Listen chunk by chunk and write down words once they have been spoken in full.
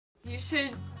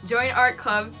should join art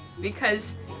club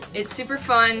because it's super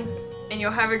fun and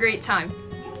you'll have a great time.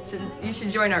 So you should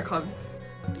join art club.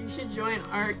 You should join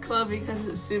art club because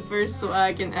it's super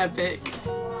swag and epic.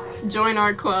 Join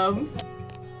art club.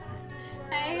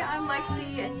 Hey, I'm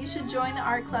Lexi and you should join the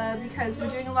art club because we're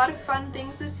doing a lot of fun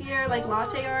things this year like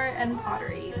latte art and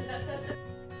pottery.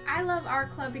 I love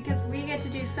art club because we get to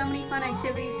do so many fun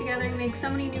activities together, make so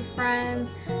many new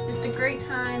friends, just a great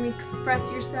time,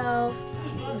 express yourself.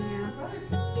 Yeah.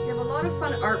 We have a lot of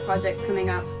fun art projects coming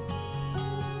up.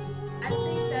 I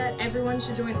think that everyone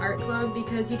should join art club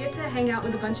because you get to hang out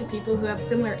with a bunch of people who have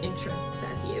similar interests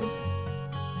as you.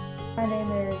 My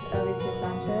name is Alicia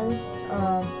Sanchez.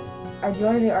 I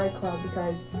joined the art club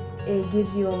because it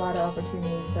gives you a lot of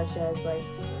opportunities such as like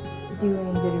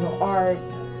doing digital art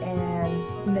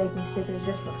and making stickers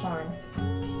just for fun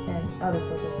and other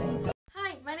sorts of things.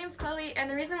 Hi, my name's Chloe, and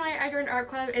the reason why I joined art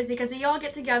club is because we all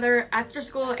get together after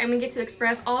school and we get to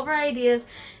express all of our ideas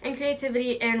and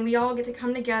creativity, and we all get to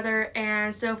come together.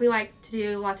 And so if we like to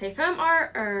do latte foam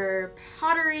art or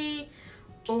pottery,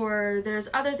 or there's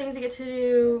other things we get to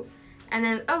do. And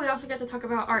then, we also get to talk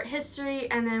about art history,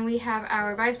 and then we have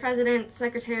our vice president,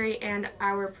 secretary, and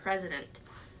our president.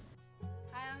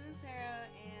 Hi, I'm Sarah,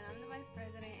 and I'm the vice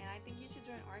president, and I think you should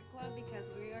join art club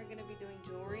because we are going to be doing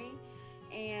jewelry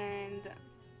and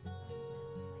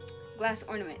glass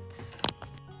ornaments.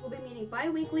 We'll be meeting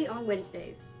bi-weekly on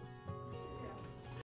Wednesdays.